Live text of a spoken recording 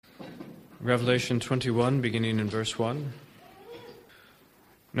Revelation 21, beginning in verse 1.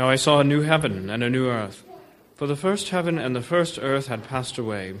 Now I saw a new heaven and a new earth, for the first heaven and the first earth had passed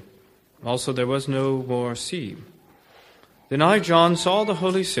away. Also there was no more sea. Then I, John, saw the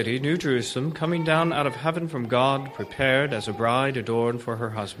holy city, New Jerusalem, coming down out of heaven from God, prepared as a bride adorned for her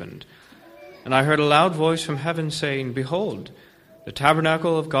husband. And I heard a loud voice from heaven saying, Behold, the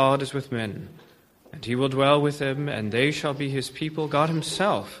tabernacle of God is with men, and he will dwell with them, and they shall be his people. God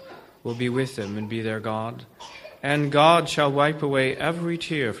himself will be with them and be their God. And God shall wipe away every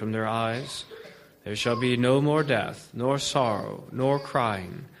tear from their eyes. There shall be no more death, nor sorrow, nor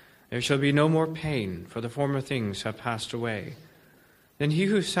crying. There shall be no more pain, for the former things have passed away. Then he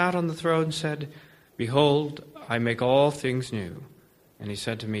who sat on the throne said, Behold, I make all things new. And he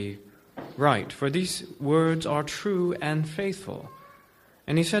said to me, Write, for these words are true and faithful.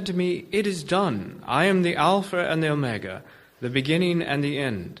 And he said to me, It is done. I am the Alpha and the Omega, the beginning and the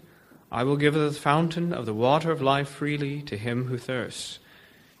end. I will give the fountain of the water of life freely to him who thirsts.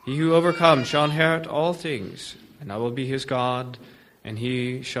 He who overcomes shall inherit all things, and I will be his God, and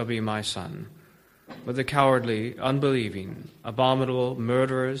he shall be my son. But the cowardly, unbelieving, abominable,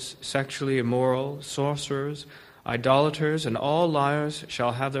 murderers, sexually immoral, sorcerers, idolaters, and all liars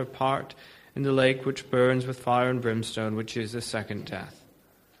shall have their part in the lake which burns with fire and brimstone, which is the second death.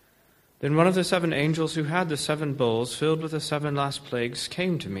 Then one of the 7 angels who had the 7 bowls filled with the 7 last plagues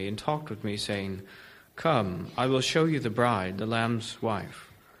came to me and talked with me, saying, Come, I will show you the bride, the Lamb's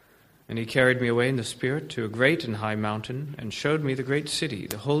wife. And he carried me away in the Spirit to a great and high mountain, and showed me the great city,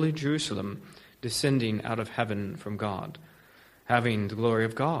 the holy Jerusalem, descending out of heaven from God, having the glory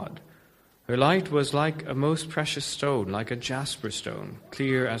of God. Her light was like a most precious stone, like a jasper stone,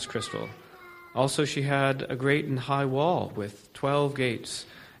 clear as crystal. Also she had a great and high wall with 12 gates,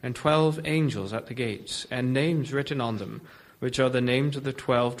 and 12 angels at the gates, and names written on them, which are the names of the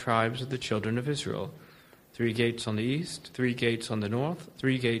 12 tribes of the children of Israel. 3 gates on the east, 3 gates on the north,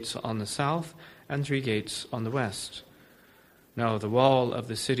 3 gates on the south, and 3 gates on the west. Now the wall of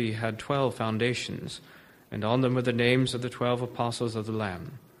the city had 12 foundations, and on them were the names of the 12 apostles of the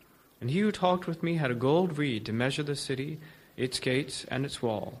Lamb. And he who talked with me had a gold reed to measure the city, its gates, and its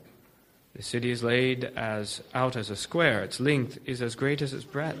wall. The city is laid out as a square. Its length is as great as its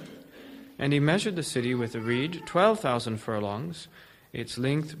breadth. And he measured the city with a reed, 12,000 furlongs. Its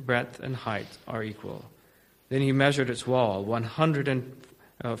length, breadth, and height are equal. Then he measured its wall,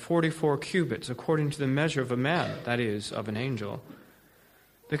 144 cubits, according to the measure of a man, that is, of an angel.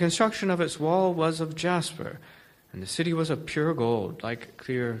 The construction of its wall was of jasper, and the city was of pure gold, like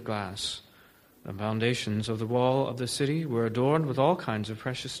clear glass. The foundations of the wall of the city were adorned with all kinds of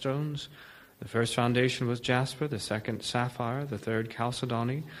precious stones. The first foundation was jasper, the second sapphire, the third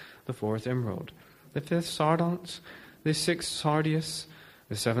chalcedony, the fourth emerald, the fifth sardonyx, the sixth sardius,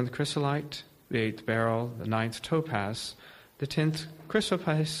 the seventh chrysolite, the eighth beryl, the ninth topaz, the 10th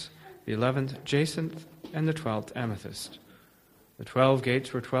chrysoprase, the 11th jacinth, and the 12th amethyst. The 12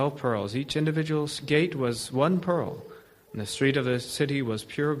 gates were 12 pearls. Each individual gate was 1 pearl. And the street of the city was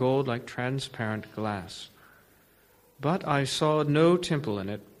pure gold like transparent glass. But I saw no temple in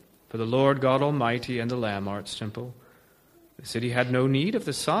it, for the Lord God Almighty and the Lamb are its temple. The city had no need of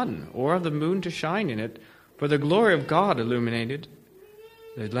the sun or of the moon to shine in it, for the glory of God illuminated.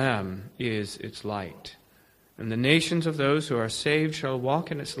 The Lamb is its light. And the nations of those who are saved shall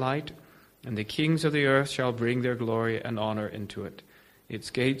walk in its light, and the kings of the earth shall bring their glory and honor into it. Its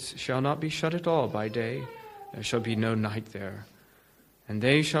gates shall not be shut at all by day. There shall be no night there. And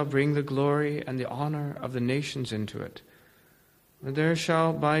they shall bring the glory and the honor of the nations into it. And there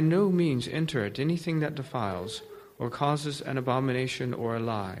shall by no means enter it anything that defiles, or causes an abomination or a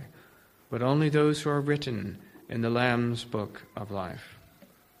lie, but only those who are written in the Lamb's book of life.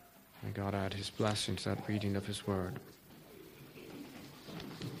 May God add his blessing to that reading of his word.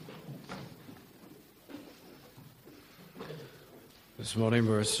 This morning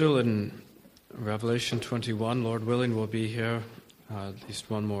we're still in Revelation 21. Lord willing, we'll be here at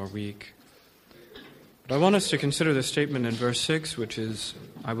least one more week. But I want us to consider the statement in verse 6, which is,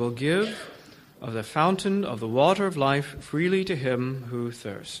 I will give of the fountain of the water of life freely to him who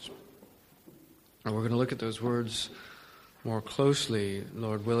thirsts. And we're going to look at those words more closely,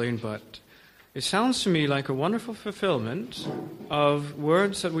 Lord willing, but it sounds to me like a wonderful fulfillment of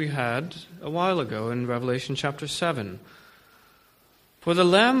words that we had a while ago in Revelation chapter 7. For the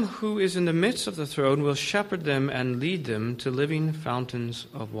Lamb who is in the midst of the throne will shepherd them and lead them to living fountains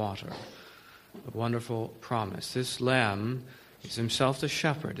of water. A wonderful promise. This Lamb is himself the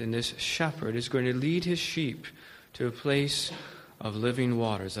shepherd, and this shepherd is going to lead his sheep to a place of living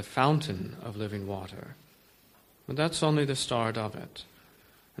waters, a fountain of living water. But that's only the start of it.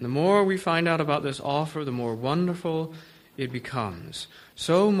 And the more we find out about this offer, the more wonderful it becomes.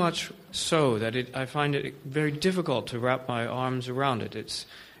 So much so that I find it very difficult to wrap my arms around it.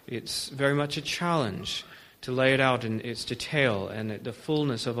 It's very much a challenge to lay it out in its detail and the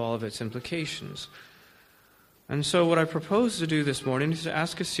fullness of all of its implications. And so what I propose to do this morning is to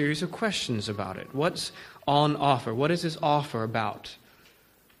ask a series of questions about it. What's on offer? What is this offer about?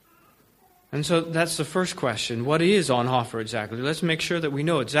 And so that's the first question. What is on offer exactly? Let's make sure that we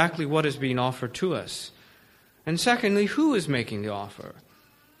know exactly what is being offered to us. And secondly, who is making the offer?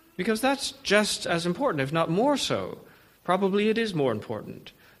 Because that's just as important, if not more so. Probably it is more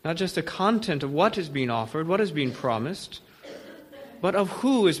important. Not just the content of what is being offered, what is being promised, but of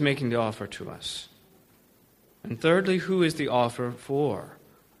who is making the offer to us. And thirdly, who is the offer for?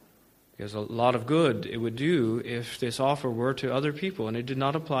 Because a lot of good it would do if this offer were to other people and it did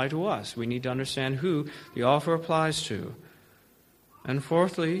not apply to us. We need to understand who the offer applies to. And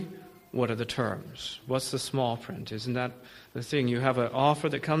fourthly, what are the terms? What's the small print? Isn't that the thing? You have an offer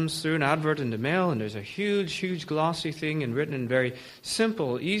that comes through an advert in the mail, and there's a huge, huge glossy thing and written in very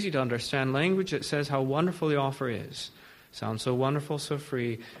simple, easy to understand language that says how wonderful the offer is. Sounds so wonderful, so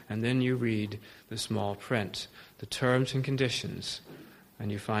free, and then you read the small print, the terms and conditions,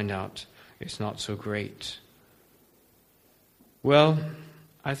 and you find out it's not so great. Well,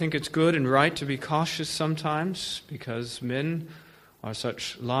 I think it's good and right to be cautious sometimes, because men are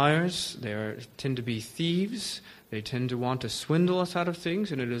such liars. They tend to be thieves. They tend to want to swindle us out of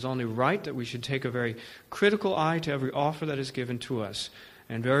things, and it is only right that we should take a very critical eye to every offer that is given to us.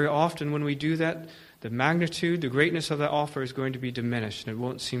 And very often when we do that, the magnitude, the greatness of that offer is going to be diminished, and it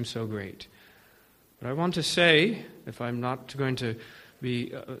won't seem so great. But I want to say, if I'm not going to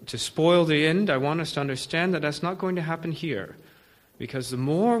be to spoil the end, I want us to understand that that's not going to happen here. Because the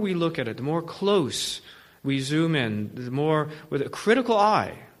more we look at it, the more close we zoom in, the more with a critical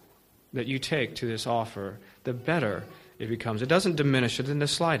eye that you take to this offer, the better it becomes. It doesn't diminish it in the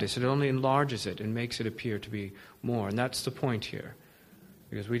slightest. It only enlarges it and makes it appear to be more. And that's the point here.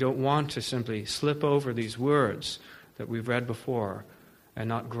 Because we don't want to simply slip over these words that we've read before and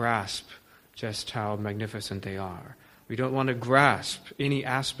not grasp just how magnificent they are. We don't want to grasp any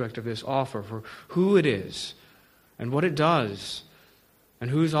aspect of this offer for who it is and what it does and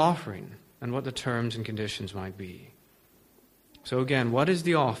who's offering and what the terms and conditions might be. So again, what is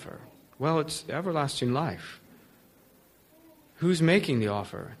the offer? Well, it's everlasting life. Who's making the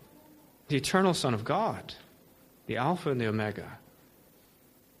offer? The eternal Son of God, the Alpha and the Omega.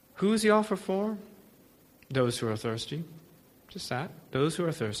 Who is the offer for? Those who are thirsty. Just that. Those who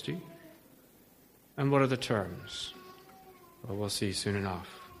are thirsty. And what are the terms? Well, we'll see soon enough.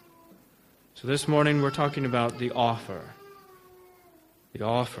 So this morning we're talking about the offer. The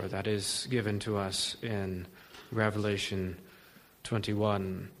offer that is given to us in Revelation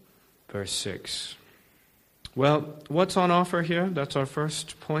 21, verse 6. Well, what's on offer here? That's our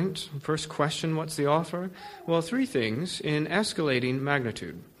first point. First question, what's the offer? Well, three things in escalating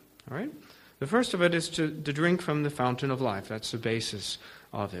magnitude. All right? The first of it is to drink from the fountain of life. That's the basis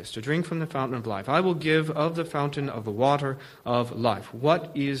of this. To drink from the fountain of life. I will give of the fountain of the water of life.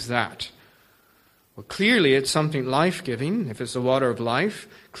 What is that? Well, clearly it's something life-giving, if it's the water of life.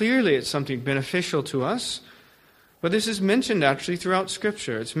 Clearly it's something beneficial to us. But this is mentioned actually throughout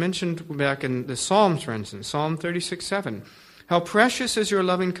Scripture. It's mentioned back in the Psalms, for instance, Psalm 36:7. How precious is your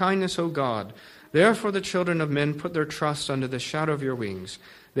loving kindness, O God! Therefore the children of men put their trust under the shadow of your wings.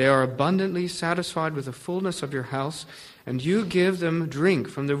 They are abundantly satisfied with the fullness of your house, and you give them drink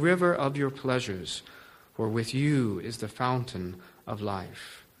from the river of your pleasures. For with you is the fountain of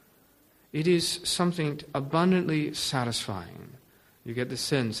life. It is something abundantly satisfying. You get the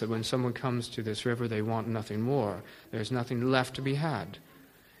sense that when someone comes to this river, they want nothing more. There's nothing left to be had.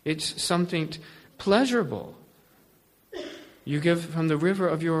 It's something pleasurable. You give from the river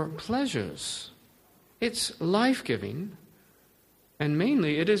of your pleasures. It's life-giving, and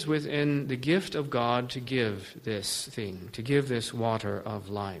mainly it is within the gift of God to give this thing, to give this water of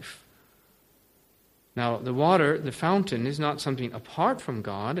life. Now, the water, the fountain, is not something apart from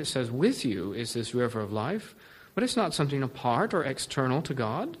God. It says, with you is this river of life. But it's not something apart or external to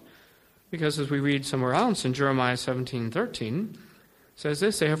God. Because as we read somewhere else in Jeremiah 17:13, it says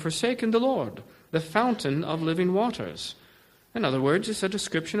this, they have forsaken the Lord, the fountain of living waters. In other words, it's a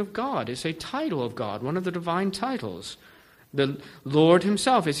description of God. It's a title of God, one of the divine titles. The Lord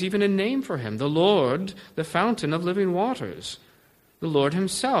himself is even a name for him. The Lord, the fountain of living waters. The Lord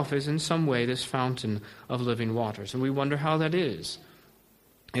himself is in some way this fountain of living waters. And we wonder how that is.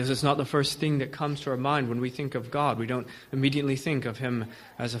 Because it's not the first thing that comes to our mind when we think of God. We don't immediately think of him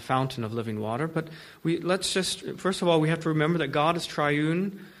as a fountain of living water. But first of all, we have to remember that God is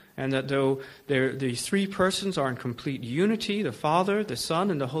triune, and that though these three persons are in complete unity, the Father, the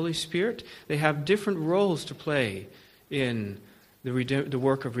Son, and the Holy Spirit, they have different roles to play in the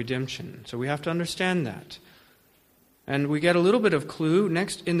work of redemption. So we have to understand that. And we get a little bit of clue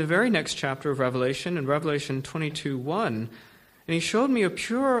in the very next chapter of Revelation, in Revelation 22:1. And he showed me a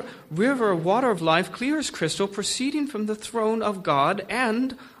pure river of water of life, clear as crystal, proceeding from the throne of God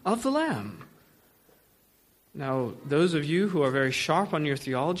and of the Lamb. Now, those of you who are very sharp on your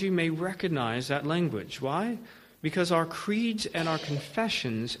theology may recognize that language. Why? Because our creeds and our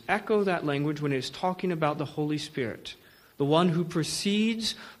confessions echo that language when it's talking about the Holy Spirit, the one who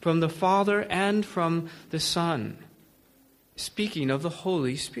proceeds from the Father and from the Son, speaking of the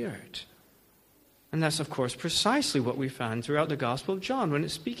Holy Spirit. And that's, of course, precisely what we find throughout the Gospel of John when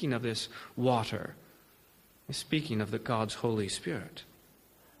it's speaking of this water. It's speaking of God's Holy Spirit.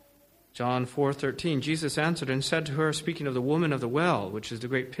 John 4:13, Jesus answered and said to her, speaking of the woman of the well, which is the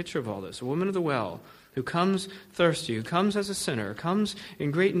great picture of all this, a woman of the well who comes thirsty, who comes as a sinner, comes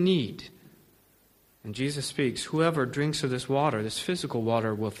in great need. And Jesus speaks, whoever drinks of this water, this physical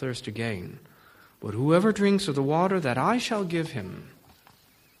water, will thirst again. But whoever drinks of the water that I shall give him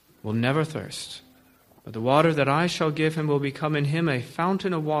will never thirst. But the water that I shall give him will become in him a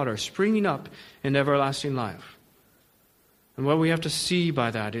fountain of water, springing up in everlasting life. And what we have to see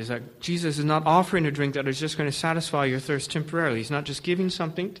by that is that Jesus is not offering a drink that is just going to satisfy your thirst temporarily. He's not just giving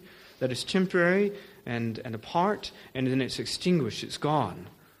something that is temporary and apart, and then it's extinguished, it's gone.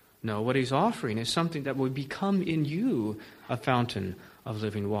 No, what he's offering is something that will become in you a fountain of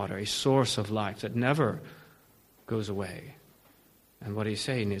living water, a source of life that never goes away. And what he's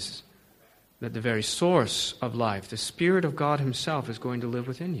saying is that the very source of life, the Spirit of God himself, is going to live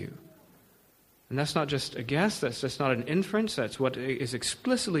within you. And that's not just a guess, that's just not an inference, that's what is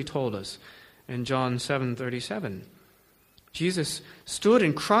explicitly told us in John 7:37. Jesus stood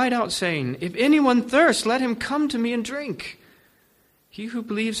and cried out, saying, if anyone thirsts, let him come to me and drink. He who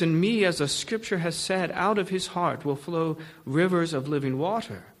believes in me, as the Scripture has said, out of his heart will flow rivers of living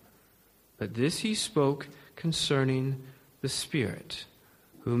water. But this he spoke concerning the Spirit,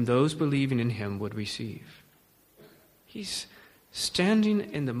 whom those believing in him would receive. He's standing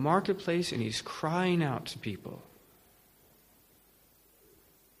in the marketplace and he's crying out to people.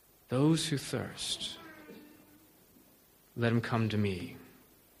 Those who thirst, let them come to me.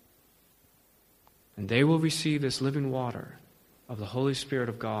 And they will receive this living water of the Holy Spirit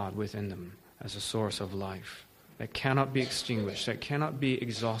of God within them as a source of life that cannot be extinguished, that cannot be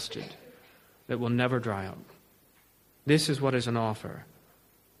exhausted, that will never dry up. This is what is on offer.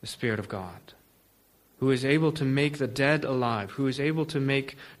 The Spirit of God, who is able to make the dead alive, who is able to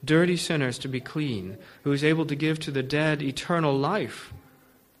make dirty sinners to be clean, who is able to give to the dead eternal life.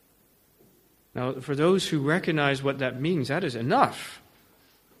 Now, for those who recognize what that means, that is enough.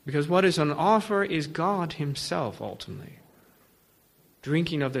 Because what is on offer is God himself, ultimately.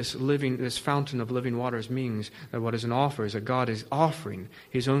 Drinking of this fountain of living waters means that what is on offer is that God is offering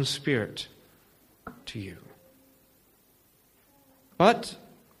his own Spirit to you. But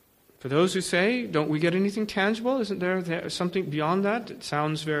for those who say, don't we get anything tangible? Isn't there something beyond that? It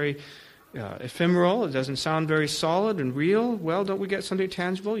sounds very ephemeral. It doesn't sound very solid and real. Well, don't we get something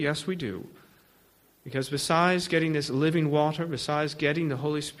tangible? Yes, we do. Because besides getting this living water, besides getting the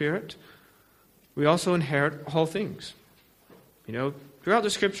Holy Spirit, we also inherit all things. Throughout the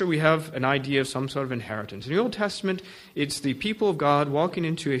Scripture, we have an idea of some sort of inheritance. In the Old Testament, it's the people of God walking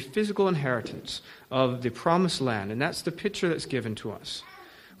into a physical inheritance of the promised land, and that's the picture that's given to us.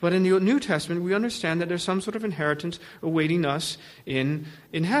 But in the New Testament, we understand that there's some sort of inheritance awaiting us in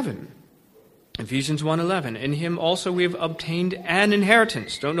heaven. Ephesians 1:11, in him also we have obtained an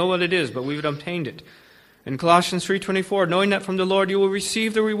inheritance. Don't know what it is, but we've obtained it. In Colossians 3:24, knowing that from the Lord you will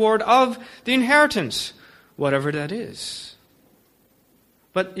receive the reward of the inheritance, whatever that is.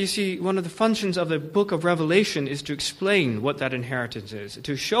 But you see, one of the functions of the book of Revelation is to explain what that inheritance is,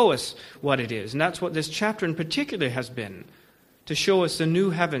 to show us what it is. And that's what this chapter in particular has been, to show us the new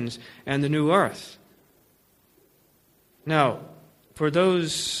heavens and the new earth. Now, for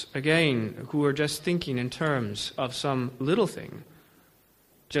those, again, who are just thinking in terms of some little thing,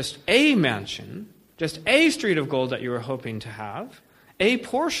 just a mansion, just a street of gold that you were hoping to have, a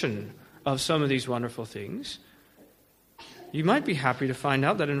portion of some of these wonderful things, you might be happy to find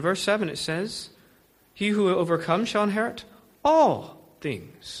out that in verse 7 it says, he who overcomes shall inherit all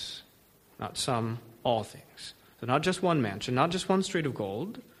things. Not some, all things. So not just one mansion, not just one street of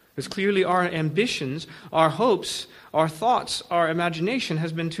gold. Because clearly our ambitions, our hopes, our thoughts, our imagination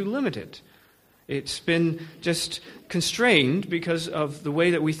has been too limited. It's been just constrained because of the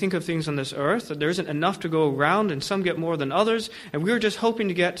way that we think of things on this earth, that there isn't enough to go around, and some get more than others, and we're just hoping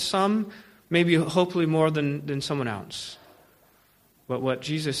to get some, maybe hopefully more than someone else. But what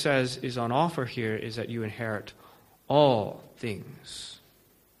Jesus says is on offer here is that you inherit all things.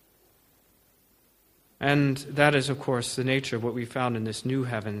 And that is, of course, the nature of what we found in this new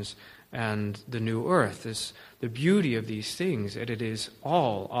heavens and the new earth, is the beauty of these things, that it is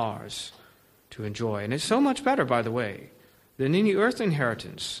all ours to enjoy. And it's so much better, by the way, than any earthly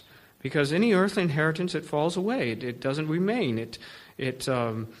inheritance, because any earthly inheritance, it falls away. It doesn't remain.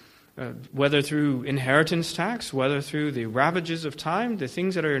 Whether through inheritance tax, whether through the ravages of time, the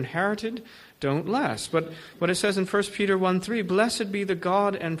things that are inherited don't last. But what it says in 1 Peter 1:3, "Blessed be the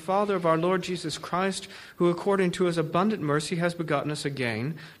God and Father of our Lord Jesus Christ, who according to his abundant mercy has begotten us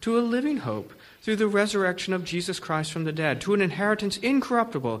again to a living hope through the resurrection of Jesus Christ from the dead, to an inheritance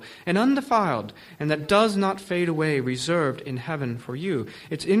incorruptible and undefiled, and that does not fade away, reserved in heaven for you."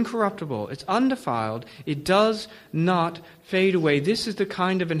 It's incorruptible, it's undefiled, it does not fade away. This is the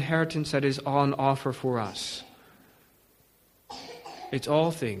kind of inheritance that is on offer for us. It's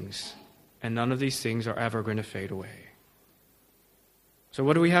all things, and none of these things are ever going to fade away. So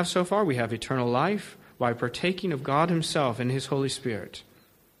what do we have so far? We have eternal life by partaking of God himself and his Holy Spirit.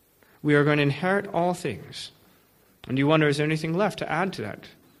 We are going to inherit all things. And you wonder, is there anything left to add to that?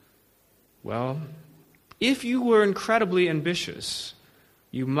 Well, if you were incredibly ambitious,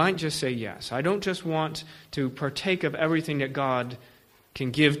 you might just say yes. I don't just want to partake of everything that God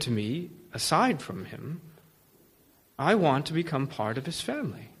can give to me aside from him. I want to become part of his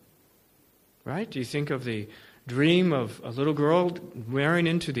family. Right? Do you think of the dream of a little girl marrying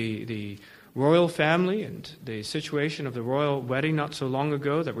into the royal family and the situation of the royal wedding not so long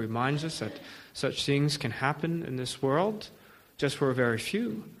ago that reminds us that such things can happen in this world, just for a very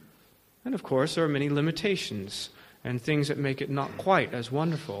few? And of course, there are many limitations and things that make it not quite as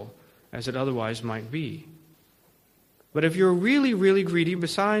wonderful as it otherwise might be. But if you're really, really greedy,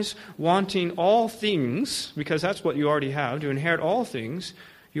 besides wanting all things, because that's what you already have, to inherit all things,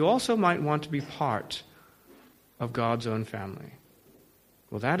 you also might want to be part of God's own family.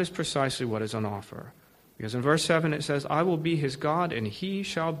 Well, that is precisely what is on offer. Because in verse 7 it says, "I will be his God, and he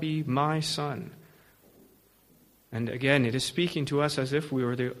shall be my son." And again, it is speaking to us as if we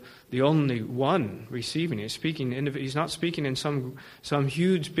were the only one receiving it. He's not speaking in some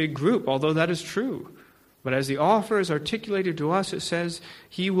huge, big group, although that is true. But as the offer is articulated to us, it says,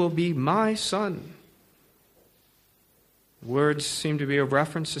 "He will be my son." Words seem to be a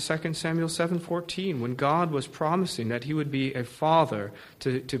reference to 2 Samuel 7:14, when God was promising that he would be a father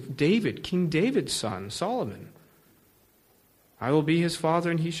to David, King David's son, Solomon. "I will be his father,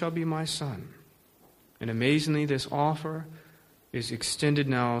 and he shall be my son." And amazingly, this offer is extended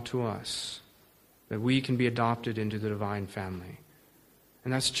now to us, that we can be adopted into the divine family.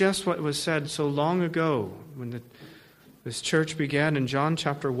 And that's just what was said so long ago when this church began in John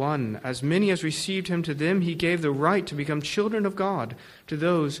chapter 1. "As many as received him, to them he gave the right to become children of God, to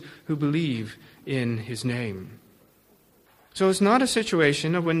those who believe in his name." So it's not a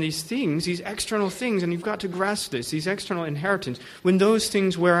situation of when these things, these external things, and you've got to grasp this, these external inheritance, when those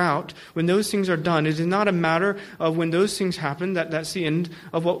things wear out, when those things are done, it is not a matter of when those things happen, that's the end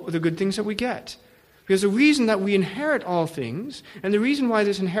of the good things that we get. Because the reason that we inherit all things, and the reason why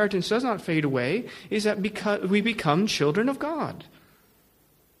this inheritance does not fade away, is that because we become children of God.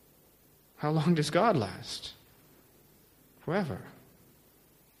 How long does God last? Forever.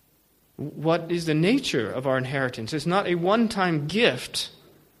 What is the nature of our inheritance? It's not a one-time gift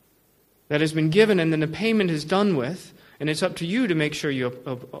that has been given and then the payment is done with, and it's up to you to make sure you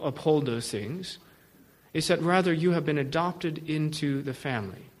uphold those things. It's that rather you have been adopted into the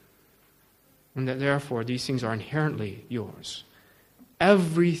family. And that therefore these things are inherently yours.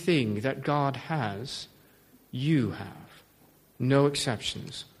 Everything that God has, you have. No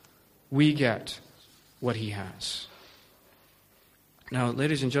exceptions. We get what he has. Now,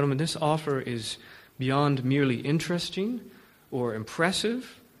 ladies and gentlemen, this offer is beyond merely interesting or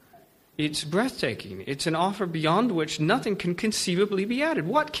impressive. It's breathtaking. It's an offer beyond which nothing can conceivably be added.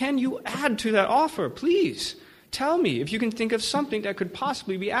 What can you add to that offer? Please tell me if you can think of something that could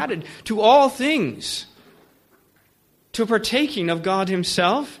possibly be added to all things, to partaking of God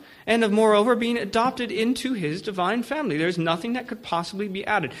himself, and of moreover being adopted into his divine family. There's nothing that could possibly be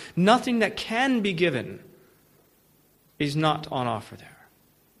added. Nothing that can be given is not on offer there.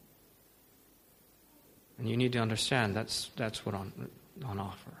 And you need to understand that's what on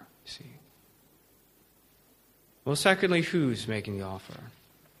offer, you see. Well, secondly, who's making the offer?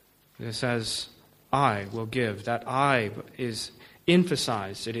 It says, I will give. That I is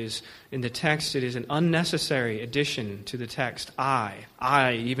emphasized. It is, in the text, it is an unnecessary addition to the text.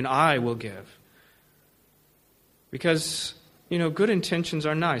 Even I will give. Because, good intentions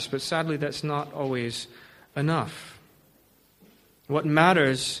are nice, but sadly that's not always enough. What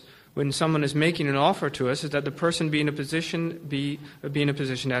matters when someone is making an offer to us is that the person be in a position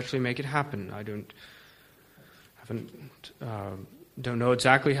to actually make it happen. I don't know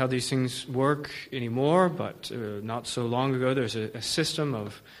exactly how these things work anymore, but not so long ago there's a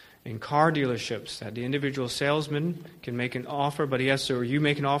system in car dealerships that the individual salesman can make an offer, but you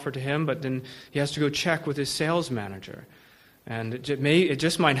make an offer to him, but then he has to go check with his sales manager. And it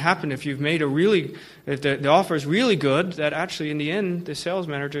just might happen if you've made if the offer is really good, that actually in the end the sales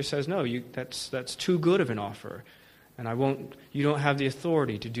manager says, no, that's too good of an offer, and you don't have the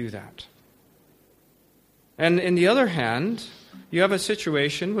authority to do that. And in the other hand, you have a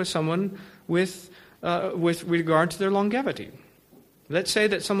situation with someone with regard to their longevity. Let's say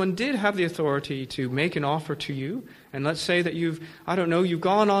that someone did have the authority to make an offer to you, and let's say that you've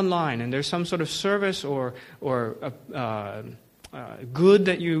gone online and there's some sort of service or good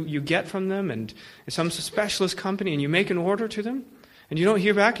that you get from them, and it's some specialist company, and you make an order to them, and you don't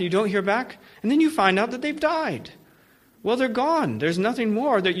hear back, and then you find out that they've died. Well, they're gone. There's nothing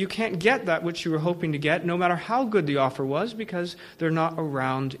more, that you can't get that which you were hoping to get, no matter how good the offer was, because they're not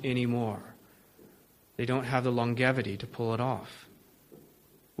around anymore. They don't have the longevity to pull it off.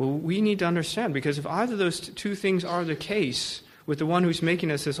 Well, we need to understand, because if either of those two things are the case with the one who's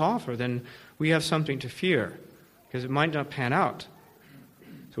making us this offer, then we have something to fear, because it might not pan out.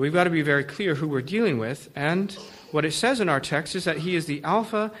 So we've got to be very clear who we're dealing with, and what it says in our text is that he is the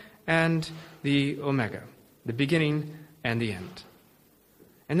Alpha and the Omega, the beginning and the end.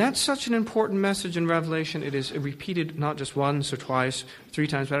 And that's such an important message in Revelation. It is repeated not just once or twice, 3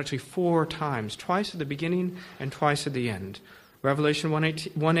 times, but actually 4 times, twice at the beginning and twice at the end. Revelation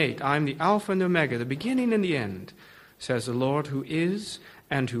 1:8, I am the Alpha and the Omega, the beginning and the end, says the Lord who is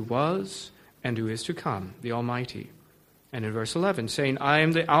and who was and who is to come, the Almighty. And in verse 11, saying, I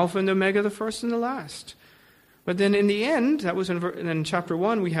am the Alpha and the Omega, the first and the last. But then in the end, that was in chapter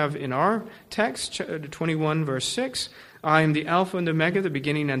 1, we have in our text, 21 verse 6, I am the Alpha and the Omega, the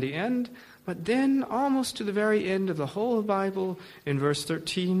beginning and the end. But then, almost to the very end of the whole Bible, in verse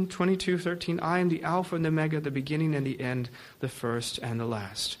 22:13, I am the Alpha and the Omega, the beginning and the end, the first and the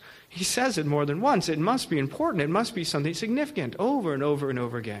last. He says it more than once. It must be important. It must be something significant, over and over and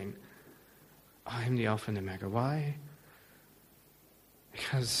over again. I am the Alpha and the Omega. Why?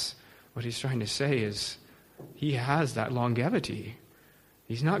 Because what he's trying to say is, he has that longevity.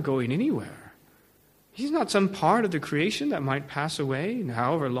 He's not going anywhere. He's not some part of the creation that might pass away,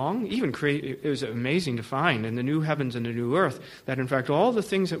 however long. It was amazing to find in the new heavens and the new earth that, in fact, all the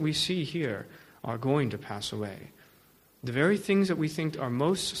things that we see here are going to pass away. The very things that we think are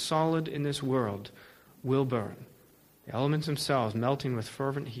most solid in this world will burn. The elements themselves melting with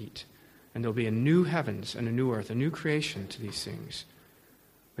fervent heat. And there'll be a new heavens and a new earth, a new creation to these things.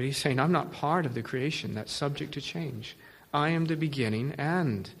 But he's saying, I'm not part of the creation that's subject to change. I am the beginning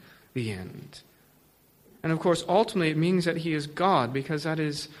and the end. And of course, ultimately it means that he is God, because that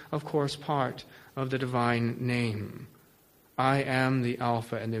is, of course, part of the divine name. I am the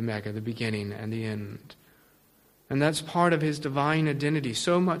Alpha and the Omega, the beginning and the end. And that's part of his divine identity,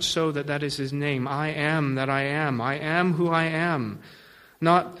 so much so that is his name. I am that I am. I am who I am.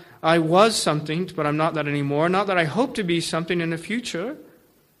 Not I was something, but I'm not that anymore. Not that I hope to be something in the future,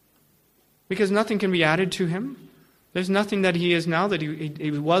 because nothing can be added to him. There's nothing that he is now that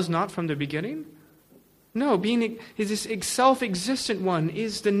he was not from the beginning. No, being this self-existent one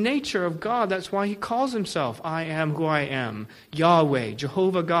is the nature of God. That's why he calls himself, I am who I am. Yahweh,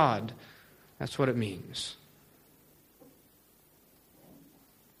 Jehovah God. That's what it means.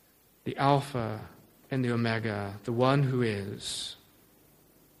 The Alpha and the Omega, the one who is.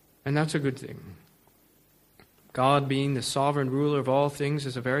 And that's a good thing. God being the sovereign ruler of all things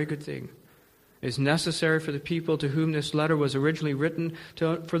is a very good thing. It's necessary for the people to whom this letter was originally written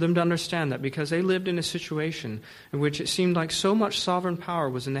for them to understand that, because they lived in a situation in which it seemed like so much sovereign power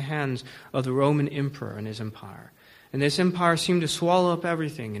was in the hands of the Roman emperor and his empire. And this empire seemed to swallow up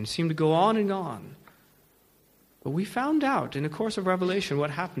everything and seemed to go on and on. But we found out in the course of Revelation what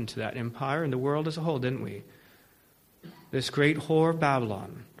happened to that empire and the world as a whole, didn't we? This great whore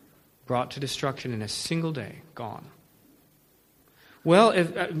Babylon, brought to destruction in a single day, gone. Well,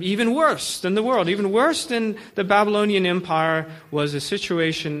 even worse than the world, even worse than the Babylonian Empire was a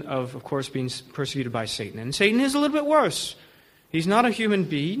situation of course, being persecuted by Satan. And Satan is a little bit worse. He's not a human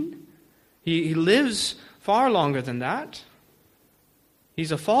being. He lives far longer than that.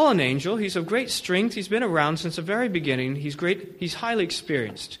 He's a fallen angel. He's of great strength. He's been around since the very beginning. He's great. He's highly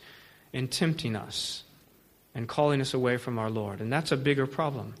experienced in tempting us and calling us away from our Lord. And that's a bigger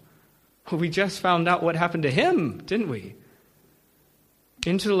problem. We just found out what happened to him, didn't we?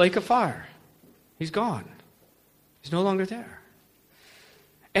 Into the lake of fire. He's gone. He's no longer there.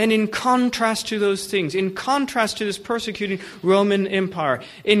 And in contrast to those things, in contrast to this persecuting Roman Empire,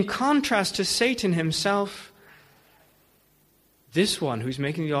 in contrast to Satan himself, this one who's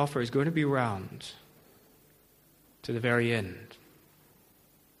making the offer is going to be around to the very end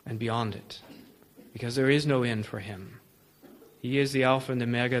and beyond it, because there is no end for him. He is the Alpha and the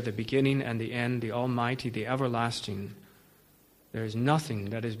Omega, the beginning and the end, the Almighty, the everlasting. There is nothing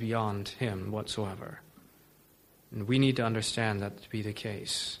that is beyond him whatsoever. And we need to understand that to be the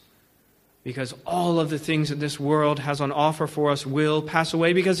case. Because all of the things that this world has on offer for us will pass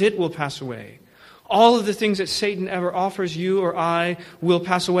away, because it will pass away. All of the things that Satan ever offers you or I will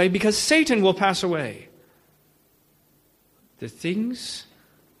pass away, because Satan will pass away. The things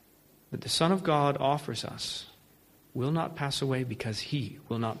that the Son of God offers us will not pass away, because he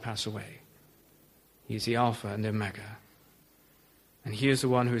will not pass away. He is the Alpha and the Omega. And he is the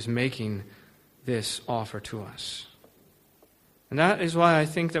one who is making this offer to us. And that is why I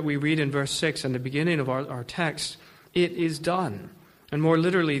think that we read in verse 6 and the beginning of our text, it is done. And more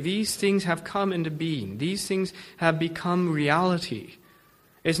literally, these things have come into being. These things have become reality.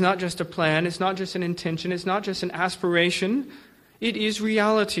 It's not just a plan, it's not just an intention, it's not just an aspiration. It is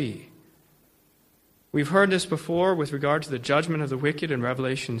reality. We've heard this before with regard to the judgment of the wicked in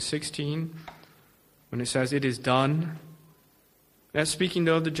Revelation 16, when it says, it is done. That's speaking,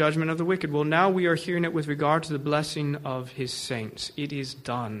 though, of the judgment of the wicked. Well, now we are hearing it with regard to the blessing of his saints. It is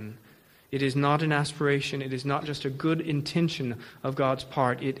done. It is not an aspiration. It is not just a good intention of God's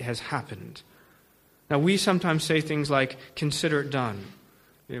part. It has happened. Now, we sometimes say things like, consider it done.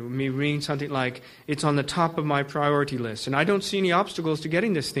 Me reading something like, it's on the top of my priority list, and I don't see any obstacles to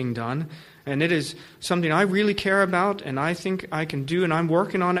getting this thing done, and it is something I really care about, and I think I can do, and I'm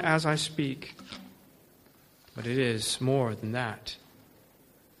working on it as I speak. But it is more than that.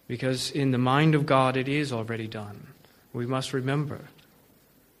 Because in the mind of God, it is already done. We must remember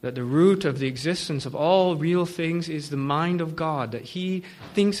that the root of the existence of all real things is the mind of God, that he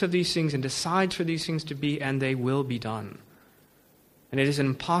thinks of these things and decides for these things to be, and they will be done. And it is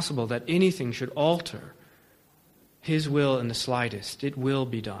impossible that anything should alter his will in the slightest. It will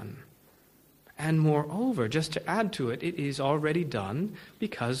be done. And moreover, just to add to it, it is already done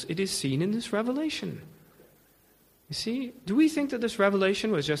because it is seen in this revelation. You see, do we think that this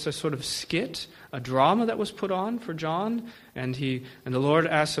revelation was just a sort of skit, a drama that was put on for John, and the Lord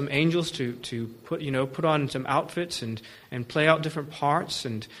asked some angels to put on some outfits and play out different parts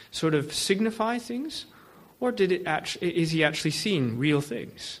and sort of signify things? Or is he actually seeing real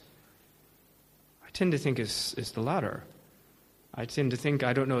things? I tend to think it's the latter. I tend to think,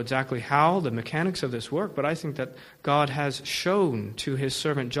 I don't know exactly how the mechanics of this work, but I think that God has shown to his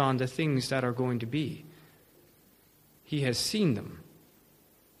servant John the things that are going to be. He has seen them.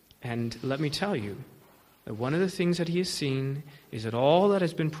 And let me tell you that one of the things that he has seen is that all that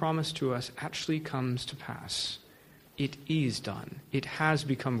has been promised to us actually comes to pass. It is done. It has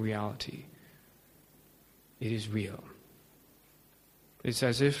become reality. It is real. It's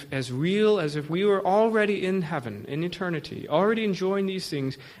as real as if we were already in heaven, in eternity, already enjoying these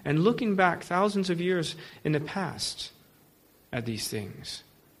things and looking back thousands of years in the past at these things.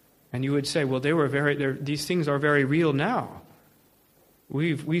 And you would say, well, these things are very real now.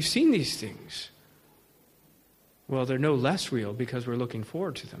 We've seen these things. Well, they're no less real because we're looking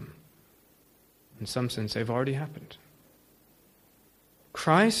forward to them. In some sense, they've already happened.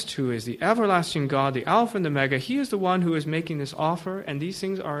 Christ, who is the everlasting God, the Alpha and the Omega, he is the one who is making this offer, and these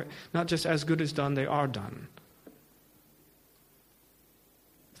things are not just as good as done, they are done.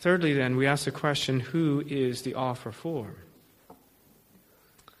 Thirdly, then, we ask the question, who is the offer for?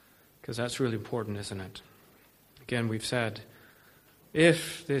 Because that's really important, isn't it? Again, we've said,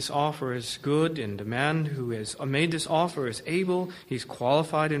 if this offer is good and the man who has made this offer is able, he's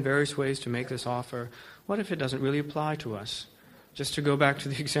qualified in various ways to make this offer, what if it doesn't really apply to us? Just to go back to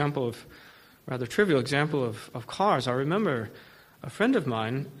the rather trivial example of cars, I remember a friend of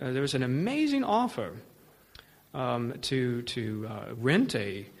mine, there was an amazing offer to rent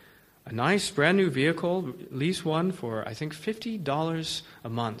a nice brand new vehicle, lease one for, I think, $50 a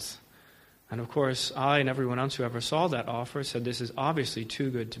month. And of course, I and everyone else who ever saw that offer said this is obviously too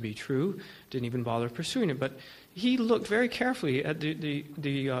good to be true. Didn't even bother pursuing it. But he looked very carefully at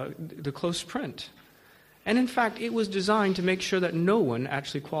the close print. And in fact, it was designed to make sure that no one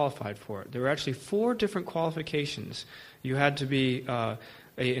actually qualified for it. There were actually 4 different qualifications. You had to be an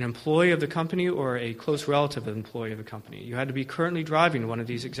employee of the company or a close relative of an employee of the company. You had to be currently driving one of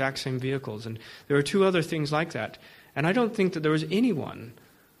these exact same vehicles. And there were 2 other things like that. And I don't think that there was anyone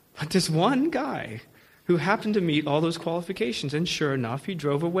but this one guy who happened to meet all those qualifications. And sure enough, he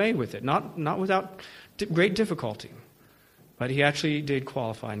drove away with it. Not without great difficulty. But he actually did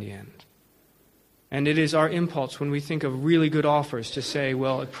qualify in the end. And it is our impulse when we think of really good offers to say,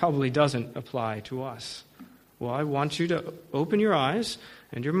 well, it probably doesn't apply to us. Well, I want you to open your eyes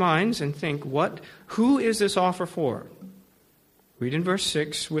and your minds and think, who is this offer for? Read in verse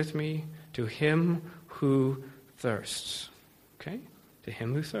 6 with me, to him who thirsts. Okay? To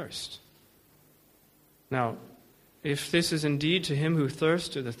him who thirsts. Now, if this is indeed to him who thirsts,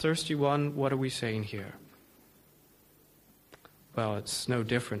 to the thirsty one, what are we saying here? Well, it's no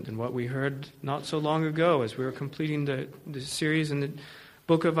different than what we heard not so long ago as we were completing the series in the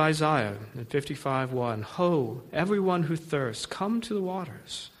book of Isaiah in 55:1. Ho, everyone who thirsts, come to the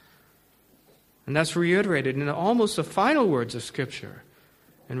waters. And that's reiterated in almost the final words of Scripture.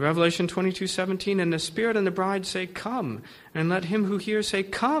 In Revelation 22:17, and the Spirit and the bride say, come. And let him who hears say,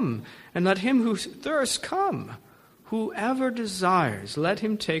 come. And let him who thirsts come. Whoever desires, let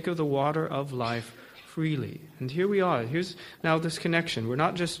him take of the water of life freely. And here we are. Here's now this connection. We're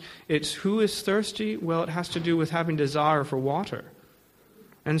not just, it's who is thirsty? Well, it has to do with having desire for water.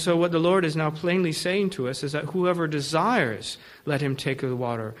 And so what the Lord is now plainly saying to us is that whoever desires, let him take of the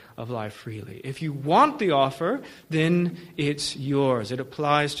water of life freely. If you want the offer, then it's yours. It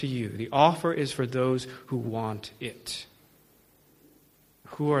applies to you. The offer is for those who want it.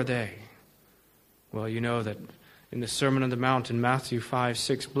 Who are they? Well, you know that in the Sermon on the Mount in Matthew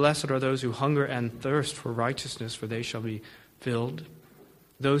 5:6, blessed are those who hunger and thirst for righteousness, for they shall be filled.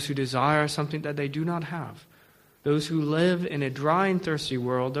 Those who desire something that they do not have. Those who live in a dry and thirsty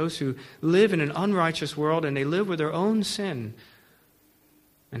world. Those who live in an unrighteous world and they live with their own sin.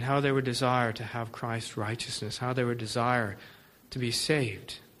 And how they would desire to have Christ's righteousness. How they would desire to be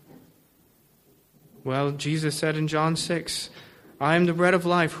saved. Well, Jesus said in John 6, I am the bread of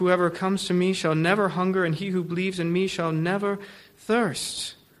life. Whoever comes to me shall never hunger, and he who believes in me shall never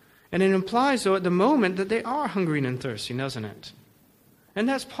thirst. And it implies, though, at the moment that they are hungry and thirsty, doesn't it? And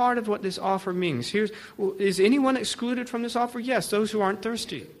that's part of what this offer means. Is anyone excluded from this offer? Yes, those who aren't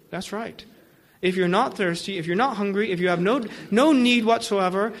thirsty. That's right. If you're not thirsty, if you're not hungry, if you have no need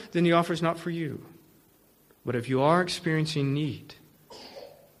whatsoever, then the offer is not for you. But if you are experiencing need,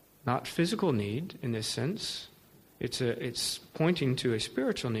 not physical need in this sense, it's pointing to a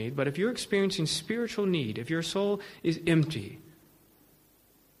spiritual need, but if you're experiencing spiritual need, if your soul is empty,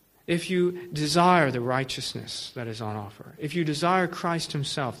 if you desire the righteousness that is on offer, if you desire Christ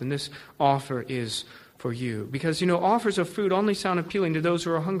himself, then this offer is for you. Because, offers of food only sound appealing to those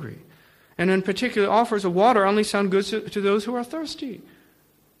who are hungry. And in particular, offers of water only sound good to those who are thirsty.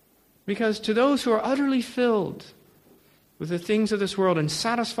 Because to those who are utterly filled with the things of this world and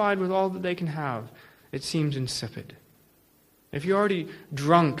satisfied with all that they can have, it seems insipid. If you're already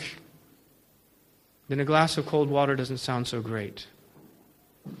drunk, then a glass of cold water doesn't sound so great.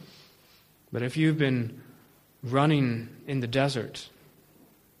 But if you've been running in the desert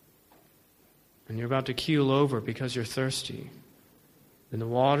and you're about to keel over because you're thirsty, then the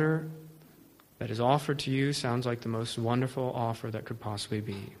water that is offered to you sounds like the most wonderful offer that could possibly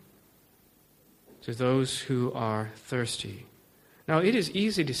be. To those who are thirsty. Now, it is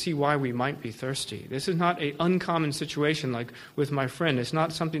easy to see why we might be thirsty. This is not an uncommon situation like with my friend. It's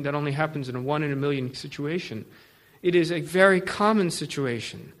not something that only happens in a 1 in a million situation. It is a very common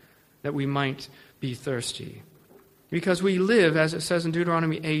situation that we might be thirsty. Because we live, as it says in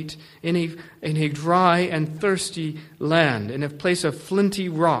Deuteronomy 8, in a dry and thirsty land, in a place of flinty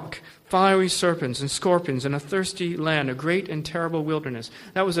rock, fiery serpents and scorpions, in a thirsty land, a great and terrible wilderness.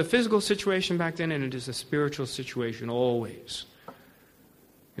 That was a physical situation back then, and it is a spiritual situation always.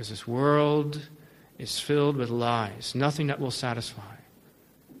 Because this world is filled with lies, nothing that will satisfy.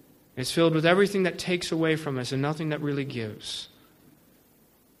 It's filled with everything that takes away from us and nothing that really gives.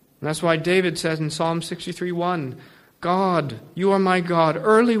 And that's why David says in Psalm 63:1, God, you are my God.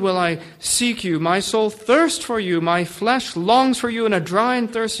 Early will I seek you. My soul thirsts for you. My flesh longs for you in a dry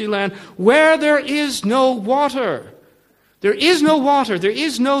and thirsty land where there is no water. There is no water. There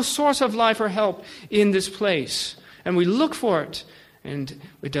is no source of life or help in this place. And we look for it, and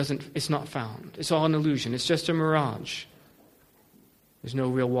it's not found. It's all an illusion. It's just a mirage. There's no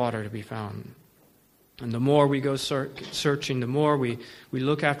real water to be found. And the more we go searching, the more we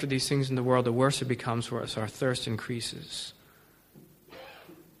look after these things in the world, the worse it becomes for us. Our thirst increases.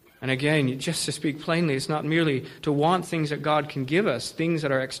 And again, just to speak plainly, it's not merely to want things that God can give us, things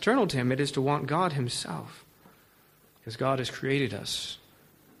that are external to Him. It is to want God Himself. Because God has created us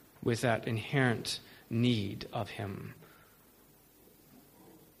with that inherent need of Him.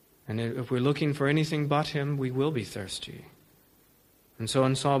 And if we're looking for anything but Him, we will be thirsty. And so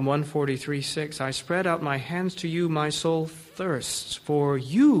in Psalm 143:6, I spread out my hands to you, my soul thirsts for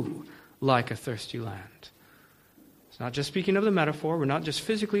you like a thirsty land. It's not just speaking of the metaphor. We're not just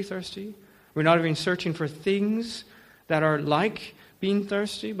physically thirsty. We're not even searching for things that are like being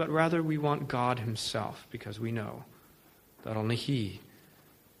thirsty, but rather we want God Himself, because we know that only He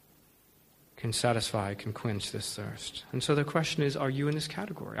can satisfy, can quench this thirst. And so the question is, are you in this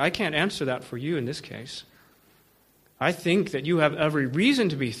category? I can't answer that for you in this case. I think that you have every reason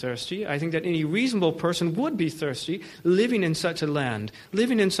to be thirsty. I think that any reasonable person would be thirsty, living in such a land,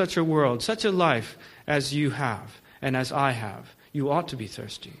 living in such a world, such a life as you have and as I have. You ought to be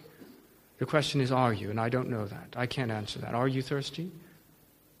thirsty. The question is, are you? And I don't know that. I can't answer that. Are you thirsty?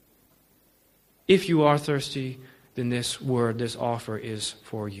 If you are thirsty, then this word, this offer is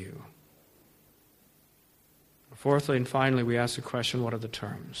for you. Fourthly and finally, we ask the question, what are the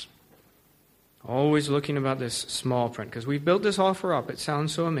terms? Always looking about this small print, because we've built this offer up. It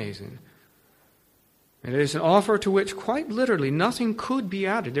sounds so amazing. It is an offer to which quite literally nothing could be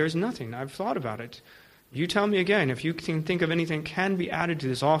added. There is nothing. I've thought about it. You tell me again if you can think of anything can be added to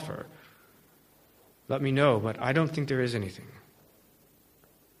this offer. Let me know, but I don't think there is anything.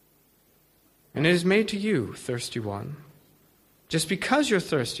 And it is made to you, thirsty one. Just because you're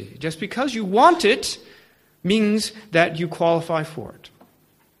thirsty, just because you want it, means that you qualify for it.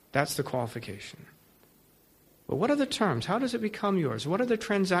 That's the qualification. But what are the terms? How does it become yours? What are the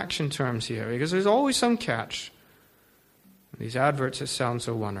transaction terms here? Because there's always some catch. These adverts that sound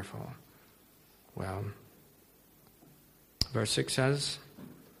so wonderful. Well, verse 6 says,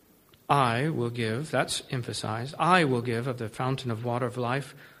 I will give, that's emphasized, I will give of the fountain of water of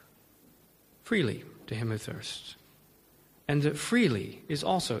life freely to him who thirsts. And the freely is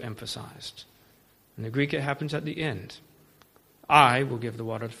also emphasized. In the Greek, it happens at the end. I will give the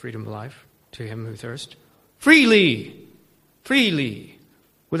water of freedom of life to him who thirsts. Freely! Freely!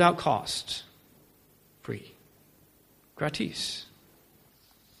 Without cost. Free. Gratis.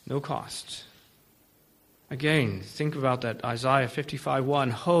 No cost. Again, think about that Isaiah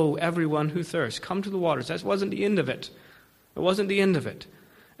 55:1. Ho, everyone who thirsts, come to the waters. That wasn't the end of it. It wasn't the end of it.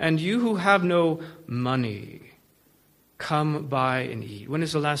 And you who have no money, come buy and eat. When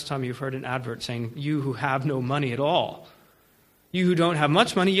is the last time you've heard an advert saying, you who have no money at all? You who don't have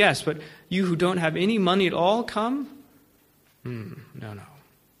much money, yes, but you who don't have any money at all, come? No.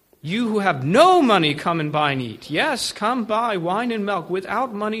 You who have no money, come and buy and eat. Yes, come buy wine and milk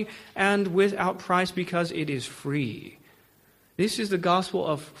without money and without price, because it is free. This is the gospel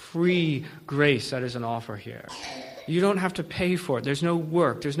of free grace that is an offer here. You don't have to pay for it. There's no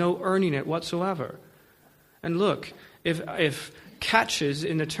work. There's no earning it whatsoever. And look, if catches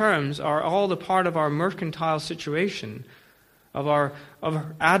in the terms are all the part of our mercantile situation, of our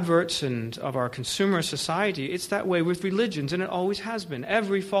adverts and of our consumer society, it's that way with religions, and it always has been.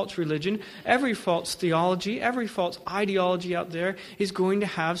 Every false religion, every false theology, every false ideology out there is going to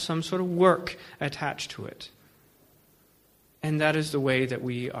have some sort of work attached to it. And that is the way that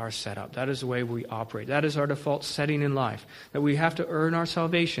we are set up. That is the way we operate. That is our default setting in life, that we have to earn our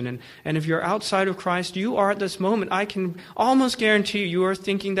salvation. And if you're outside of Christ, you are at this moment, I can almost guarantee you are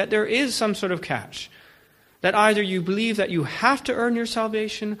thinking that there is some sort of catch. That either you believe that you have to earn your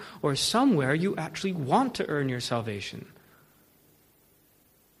salvation, or somewhere you actually want to earn your salvation.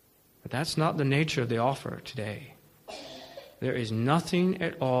 But that's not the nature of the offer today. There is nothing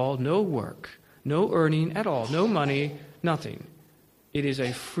at all, no work, no earning at all, no money, nothing. It is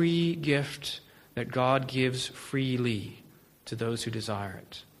a free gift that God gives freely to those who desire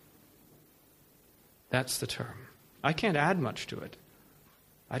it. That's the term. I can't add much to it.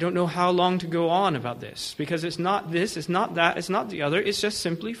 I don't know how long to go on about this, because it's not this, it's not that, it's not the other. It's just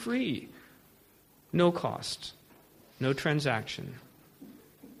simply free. No cost. No transaction.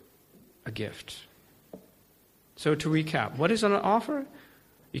 A gift. So to recap, what is on offer?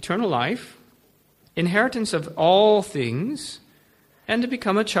 Eternal life, inheritance of all things, and to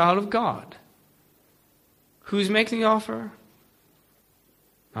become a child of God. Who's making the offer?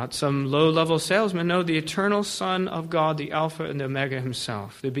 Not some low-level salesman. No, the eternal Son of God, the Alpha and the Omega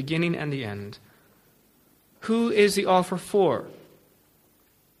himself, the beginning and the end. Who is the offer for?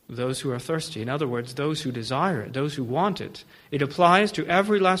 Those who are thirsty. In other words, those who desire it, those who want it. It applies to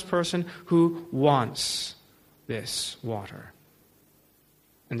every last person who wants this water.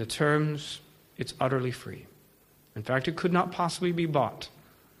 And the terms, it's utterly free. In fact, it could not possibly be bought.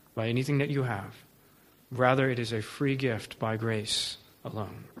 by anything that you have. Rather, it is a free gift by grace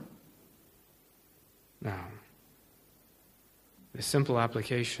alone. Now, the simple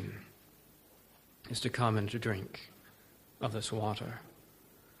application is to come and to drink of this water.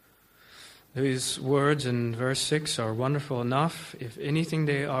 These words in verse 6 are wonderful enough. If anything,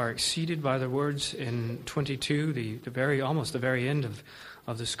 they are exceeded by the words in 22, almost the very end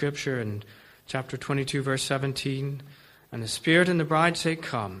of the scripture in chapter 22, verse 17. And the Spirit and the bride say,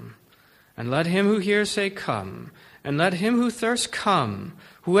 "Come." And let him who hears say, "Come." And let him who thirsts come.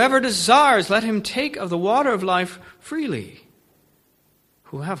 Whoever desires, let him take of the water of life freely.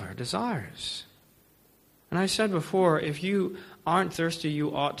 Whoever desires. And I said before, if you aren't thirsty,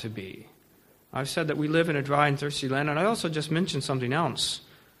 you ought to be. I've said that we live in a dry and thirsty land, and I also just mentioned something else.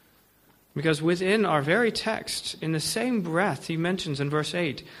 Because within our very text, in the same breath, he mentions in verse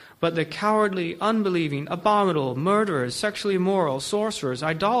 8, "But the cowardly, unbelieving, abominable, murderers, sexually immoral, sorcerers,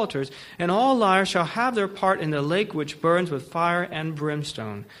 idolaters, and all liars shall have their part in the lake which burns with fire and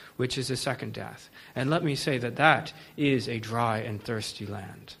brimstone, which is the second death." And let me say that is a dry and thirsty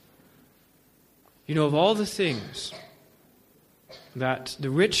land. You know, of all the things that the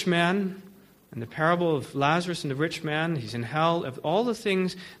rich man, and the parable of Lazarus and the rich man, he's in hell, of all the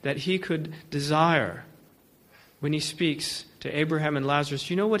things that he could desire when he speaks to Abraham and Lazarus,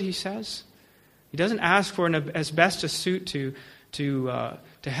 you know what he says? He doesn't ask for an asbestos suit to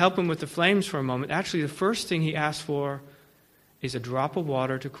help him with the flames for a moment. Actually, the first thing he asks for is a drop of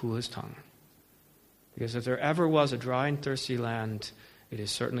water to cool his tongue. Because if there ever was a dry and thirsty land, it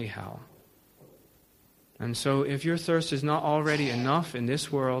is certainly hell. And so if your thirst is not already enough in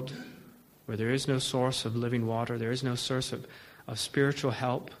this world, where there is no source of living water, there is no source of spiritual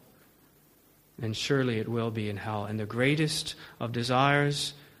help, then surely it will be in hell. And the greatest of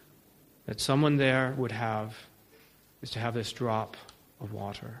desires that someone there would have is to have this drop of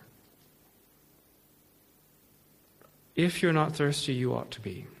water. If you're not thirsty, you ought to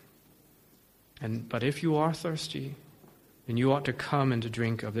be. But if you are thirsty, then you ought to come and to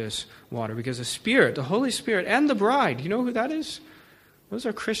drink of this water. Because the Spirit, the Holy Spirit, and the bride, you know who that is? Those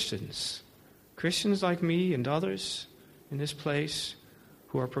are Christians. Christians like me and others in this place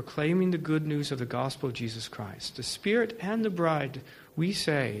who are proclaiming the good news of the gospel of Jesus Christ. The Spirit and the bride, we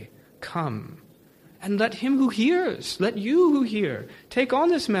say, "Come." And let him who hears, let you who hear, take on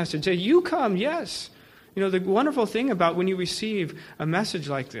this message. Say, "You come, yes." You know, the wonderful thing about when you receive a message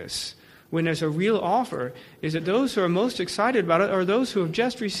like this, when there's a real offer, is that those who are most excited about it are those who have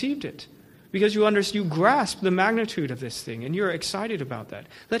just received it. Because you grasp the magnitude of this thing, and you're excited about that.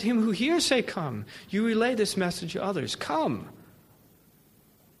 Let him who hears say, "Come." You relay this message to others. Come.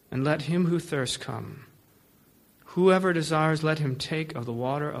 And let him who thirsts come. Whoever desires, let him take of the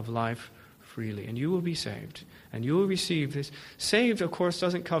water of life freely. And you will be saved. And you will receive this. Saved, of course,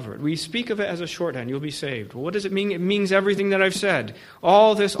 doesn't cover it. We speak of it as a shorthand. You'll be saved. Well, what does it mean? It means everything that I've said.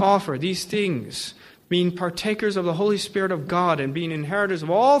 All this offer, these things, being partakers of the Holy Spirit of God and being inheritors of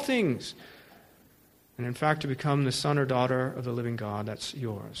all things. And in fact, to become the son or daughter of the living God, that's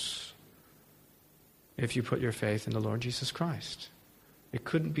yours. If you put your faith in the Lord Jesus Christ. It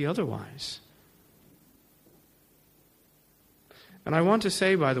couldn't be otherwise. And I want to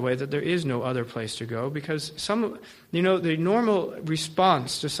say, by the way, that there is no other place to go, because the normal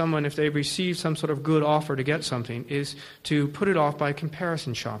response to someone if they receive some sort of good offer to get something is to put it off by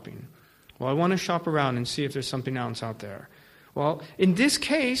comparison shopping. Well, I want to shop around and see if there's something else out there. Well, in this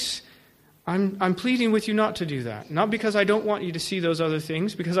case, I'm pleading with you not to do that. Not because I don't want you to see those other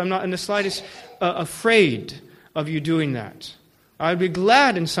things, because I'm not in the slightest afraid of you doing that. I'd be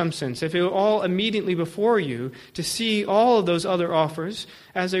glad in some sense if it were all immediately before you to see all of those other offers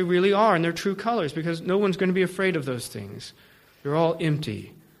as they really are in their true colors, because no one's going to be afraid of those things. They're all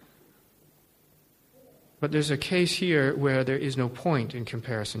empty. But there's a case here where there is no point in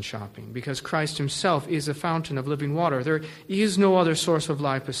comparison shopping, because Christ himself is the fountain of living water. There is no other source of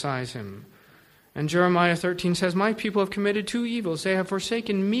life besides him. And Jeremiah 13 says, "My people have committed two evils. They have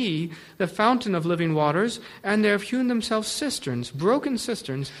forsaken me, the fountain of living waters, and they have hewn themselves cisterns, broken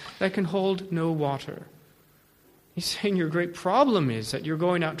cisterns that can hold no water." He's saying your great problem is that you're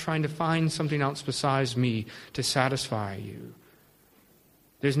going out trying to find something else besides me to satisfy you.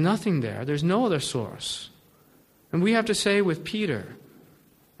 There's nothing there. There's no other source. And we have to say with Peter,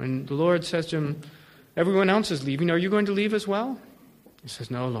 when the Lord says to him, "Everyone else is leaving. Are you going to leave as well?" He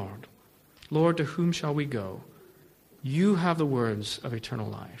says, "No, Lord. Lord, to whom shall we go? You have the words of eternal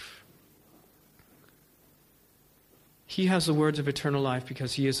life." He has the words of eternal life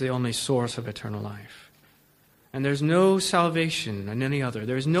because he is the only source of eternal life. And there's no salvation in any other.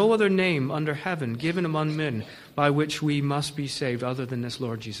 There's no other name under heaven given among men by which we must be saved other than this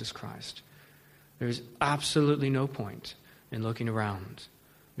Lord Jesus Christ. There's absolutely no point in looking around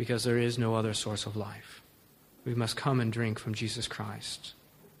because there is no other source of life. We must come and drink from Jesus Christ.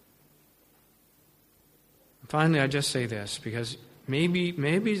 Finally, I just say this because maybe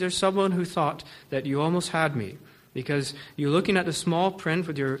there's someone who thought that you almost had me because you're looking at the small print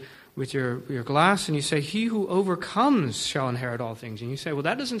with your glass and you say, he who overcomes shall inherit all things. And you say, well,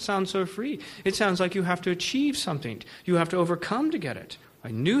 that doesn't sound so free. It sounds like you have to achieve something. You have to overcome to get it.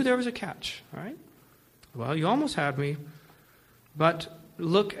 I knew there was a catch, all right? Well, you almost had me. But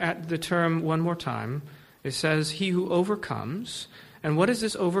look at the term one more time. It says, he who overcomes. And what is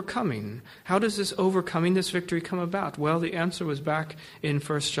this overcoming? How does this overcoming, this victory come about? Well, the answer was back in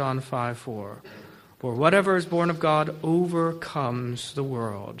 1 John 5:4. For whatever is born of God overcomes the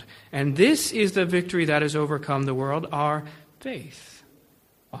world. And this is the victory that has overcome the world, our faith.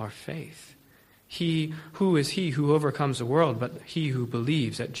 Our faith. Who is he who overcomes the world but he who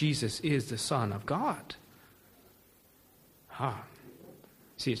believes that Jesus is the Son of God?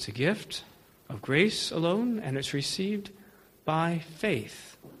 See, it's a gift of grace alone, and it's received by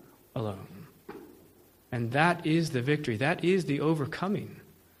faith alone. And that is the victory. That is the overcoming.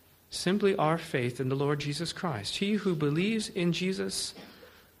 Simply our faith in the Lord Jesus Christ. He who believes in Jesus,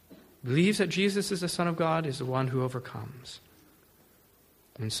 believes that Jesus is the Son of God, is the one who overcomes.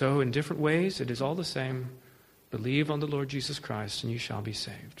 And so in different ways, it is all the same. Believe on the Lord Jesus Christ and you shall be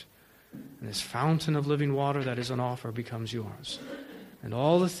saved. And this fountain of living water that is on offer becomes yours. And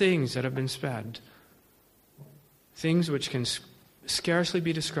all the things that have been said, things which can scarcely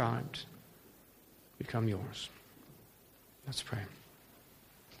be described, become yours. Let's pray.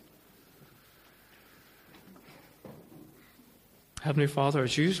 Heavenly Father,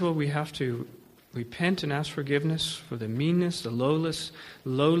 as usual, we have to repent and ask forgiveness for the meanness, the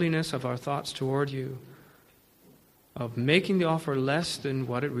lowliness of our thoughts toward you, of making the offer less than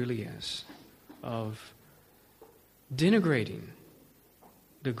what it really is, of denigrating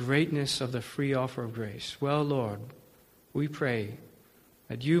the greatness of the free offer of grace. Well, Lord, we pray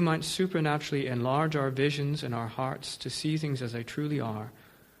that you might supernaturally enlarge our visions and our hearts to see things as they truly are,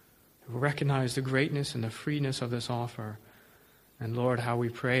 to recognize the greatness and the freeness of this offer. And Lord, how we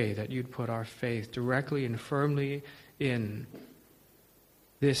pray that you'd put our faith directly and firmly in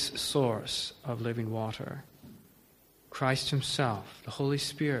this source of living water. Christ himself, the Holy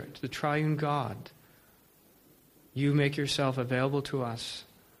Spirit, the triune God. You make yourself available to us.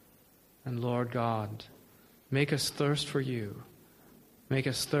 And Lord God, make us thirst for you. Make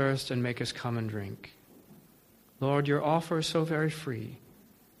us thirst and make us come and drink. Lord, your offer is so very free,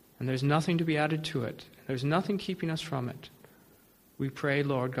 and there's nothing to be added to it. There's nothing keeping us from it. We pray,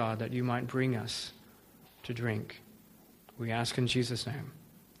 Lord God, that you might bring us to drink. We ask in Jesus' name.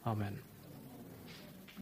 Amen.